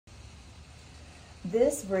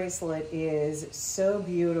This bracelet is so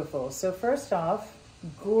beautiful. So first off,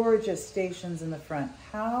 gorgeous stations in the front.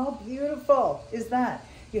 How beautiful is that?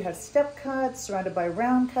 You have step cuts surrounded by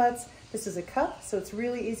round cuts. This is a cup, so it's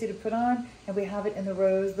really easy to put on, and we have it in the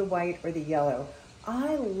rose, the white, or the yellow.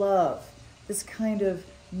 I love this kind of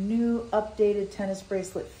new updated tennis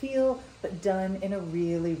bracelet feel, but done in a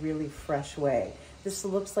really, really fresh way. This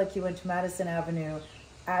looks like you went to Madison Avenue,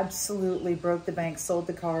 absolutely broke the bank, sold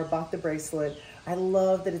the car, bought the bracelet. I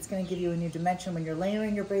love that it's going to give you a new dimension when you're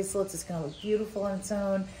layering your bracelets. It's going to look beautiful on its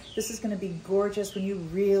own. This is going to be gorgeous when you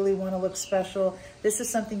really want to look special. This is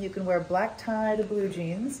something you can wear black tie to blue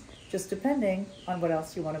jeans, just depending on what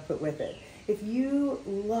else you want to put with it. If you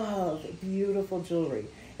love beautiful jewelry,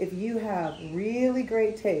 if you have really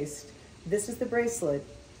great taste, this is the bracelet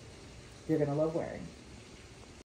you're going to love wearing.